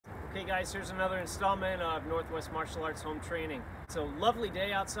Okay guys, here's another installment of Northwest Martial Arts Home Training. It's a lovely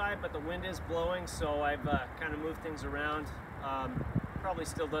day outside, but the wind is blowing, so I've kind of moved things around. Probably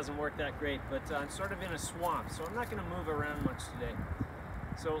still doesn't work that great, but I'm sort of in a swamp, so I'm not going to move around much today.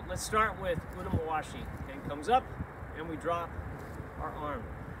 So let's start with Uramawashi. Okay, comes up, and we drop our arm.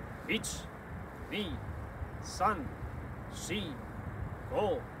 Ich, ni, san, shi,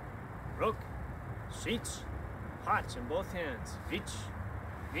 go, ruk, shich, hach in both hands. Ich,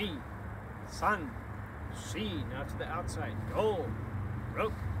 ni, san, shi. Now to the outside. Go,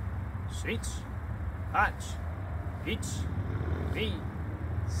 ruk, shich, hach. Ich, ni,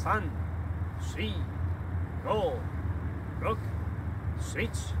 san, shi, go, ruk,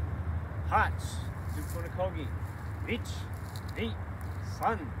 shich, hach. Do Funakogi. Ich, ni,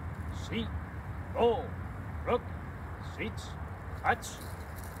 san, shi, go, ruk, shich, hach.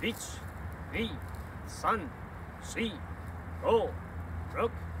 Ich, ni, san, shi, go,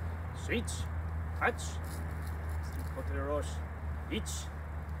 ruk, shich, hach. Let's do Kote Rosh. Ich,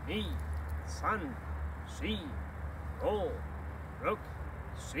 ni, san, shi, go, ruk,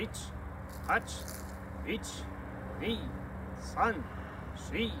 shich, hach. Ich, ni, san,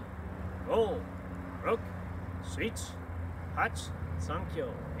 shi, go, ruk, shich, hach. Sankyo.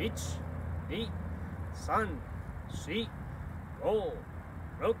 Ich, ni, san, shi, go,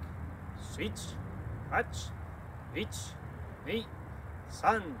 ruk, shich, hach. Ich, ni,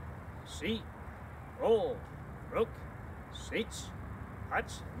 san, shi, go, ruk, shich,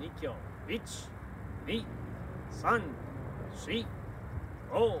 hach. Nikyo. Ich, ni, san, shi,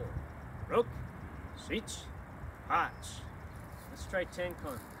 go, ruk, shich, hach. Let's try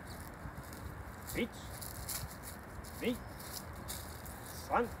Tenkon. Ich, ni,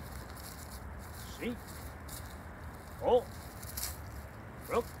 san, shi, go,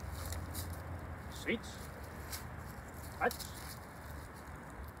 ruk, shich, hach.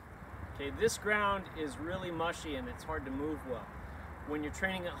 Okay, this ground is really mushy and it's hard to move well. When you're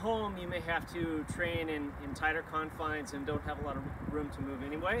training at home, you may have to train in tighter confines and don't have a lot of room to move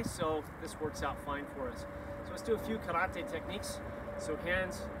anyway, so this works out fine for us. So let's do a few karate techniques. So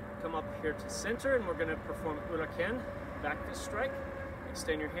hands come up here to center, and we're going to perform uraken, back fist strike.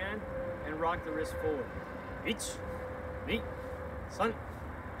 Extend your hand and rock the wrist forward. Ich, ni, san,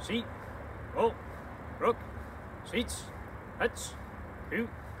 shi, go, ruk, shich, hach, ku,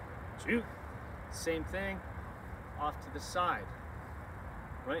 chu. Same thing, off to the side.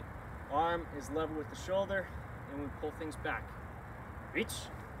 Right? Arm is level with the shoulder, and we pull things back. Ich,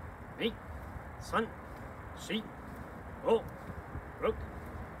 ni, san, shi, go, ruk,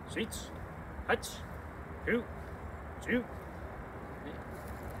 shich, hach, ku, chu.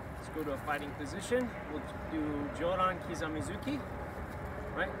 Let's go to a fighting position. We'll do Joran Kizamizuki,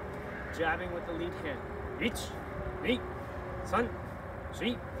 right? Jabbing with the lead hand. Ich, ni, san,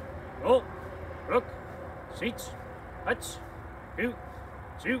 shi, go, ruk, shich, hach, ku,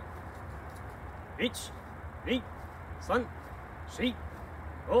 chu. Ich, ni, san, shi,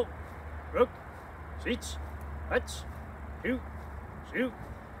 go, ruk, shich, hach, ku, chu.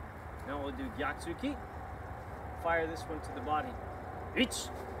 Now we'll do Gyatsuki. Fire this one to the body. Ich,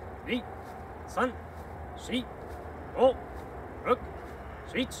 ni, san, shi, go, ruk,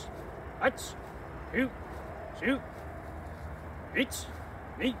 shich, hach, ku, chu. Ich,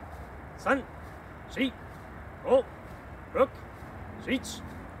 ni, san, shi, go, ruk, shich,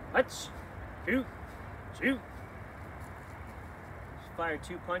 hach, ku, chu. Fire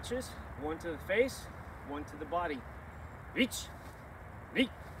two punches, one to the face, one to the body. Ich, ni,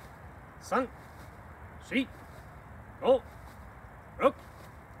 san, shi, go, ruk,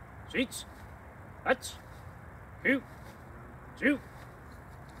 shich, hach, ku, chu.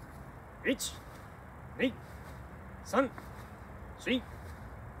 Ich, ni, san, shi,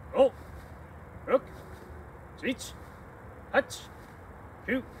 go, ruk, shich, hach,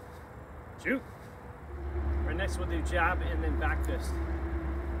 ku, chu. Right, next we'll do jab and then back fist.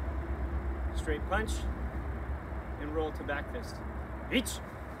 Straight punch and roll to back fist. Ich,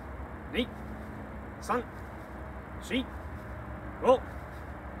 ni, san, shi, go,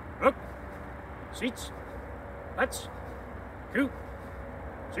 ruk, shich, hach, ku,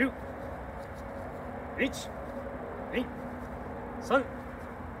 chu. Ich, ni, san,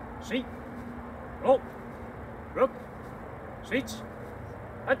 shi, go, ruk, shich,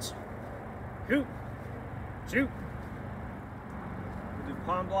 hach, ku, chu. We'll do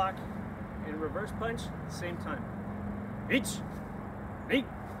palm block and reverse punch at the same time. Ich, ni,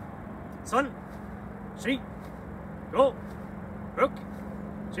 san, shi, go, ruk,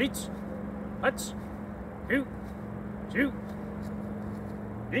 shich, hach, ku, chu.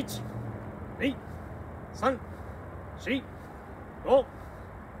 Ich, ni, san, shi, go,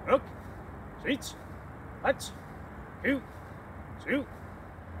 Rook, Sheets, Hutch, Two, Two.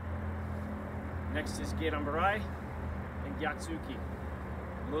 Next is Gerambarai and Gyatsuki.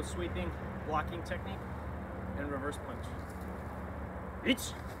 Low sweeping, blocking technique, and reverse punch.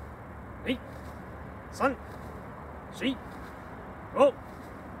 Ich, Ni, San, Shi, Go,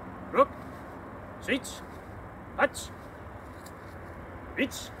 Rook, Sheets, Hutch,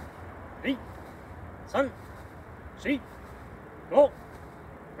 Ich, Ni, San, Shi, Go,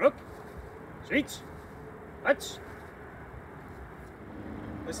 Rook, Sheets, Hutch.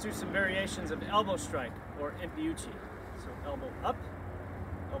 Let's do some variations of elbow strike or Empiuchi. So elbow up,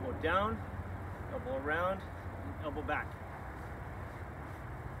 elbow down, elbow around, and elbow back.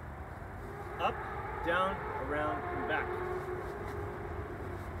 Up, down, around, and back.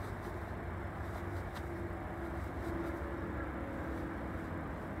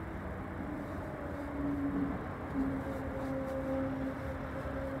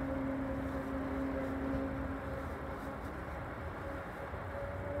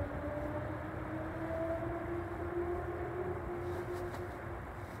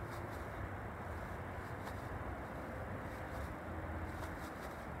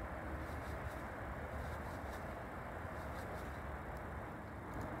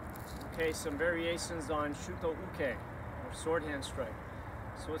 Okay, some variations on Shuto Uke, or sword hand strike.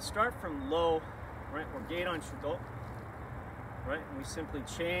 So let's start from low, right, or gate on Shuto, right, and we simply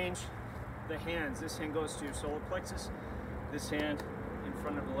change the hands. This hand goes to your solar plexus, this hand in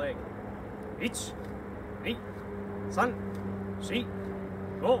front of the leg. Ich, Ni, San, Shi,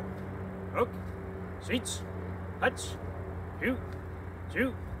 Go, Rook, Sheets, Hutch, Hyu,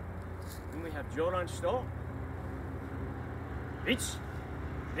 Ju. Then we have Joran Shuto. Ich,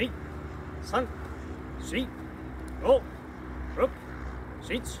 Ni, San, Shi, Go, Rook,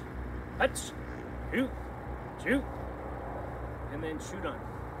 Sheets, Hutch, Hyu, Ju, and then Shudan.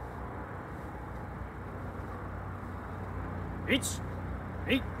 Ich,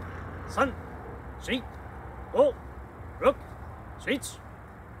 Ni, San, Shi, Go, Rook, Sheets,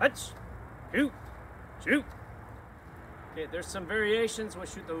 Hutch, Hyu, Ju. Okay, there's some variations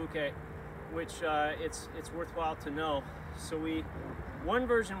with Shuto Uke, which it's worthwhile to know. So one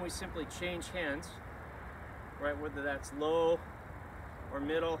version we simply change hands, right, whether that's low or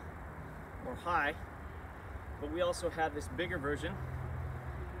middle or high, but we also have this bigger version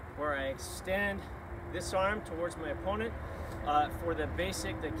where I extend this arm towards my opponent. For the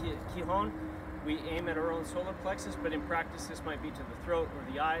basic, the Kihon, we aim at our own solar plexus, but in practice this might be to the throat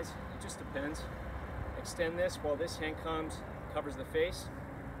or the eyes, it just depends. Extend this while this hand covers the face,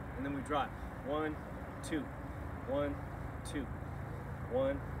 and then we drop. 1, 2, 1, 2.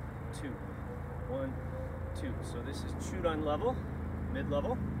 1, 2, 1, 2. So this is Chudan level,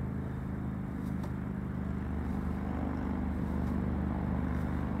 mid-level.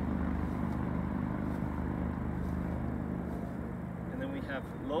 And then we have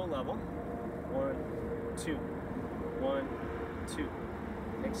low level. 1, 2, 1, 2.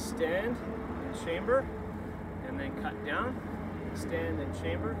 Extend and chamber, and then cut down. Extend and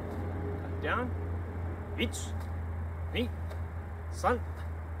chamber, cut down. Ich, Ni, San,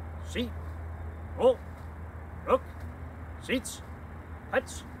 Shi, Go, Rook, Sheets,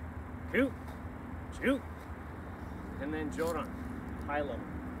 Hutch, Hyu, Ju, and then Joran, high level.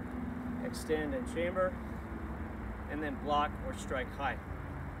 Extend and chamber, and then block or strike high.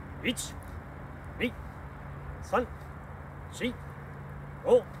 Ich, Ni, San, Shi,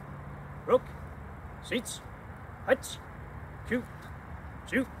 Go, Rook, Sheets, Hutch, Hyu,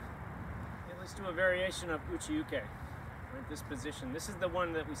 Ju. Let's do a variation of Uchi-Uke, right, this position. This is the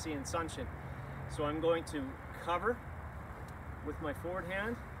one that we see in Sanshin. So I'm going to cover with my forward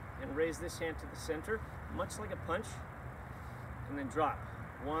hand and raise this hand to the center, much like a punch, and then drop.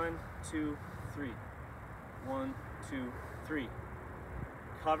 1, 2, 3. 1, 2, 3.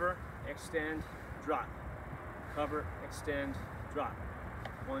 Cover, extend, drop. Cover, extend, drop.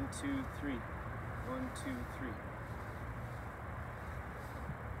 1, 2, 3. 1, 2, 3.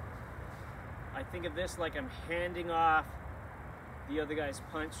 I think of this like I'm handing off the other guy's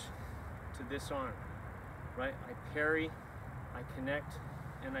punch to this arm, right? I parry, I connect,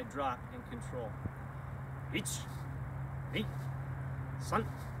 and I drop and control. Ich, Ni, San,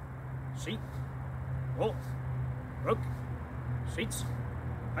 Shi, Go, Rook, Sheets,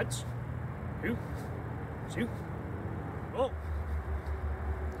 Hutch, Hyu, Ju, Go.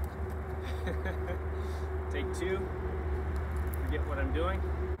 Take 2, forget what I'm doing.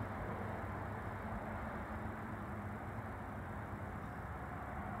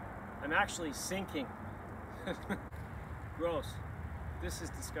 I'm actually sinking. Gross. This is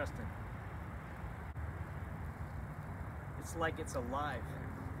disgusting. It's like it's alive.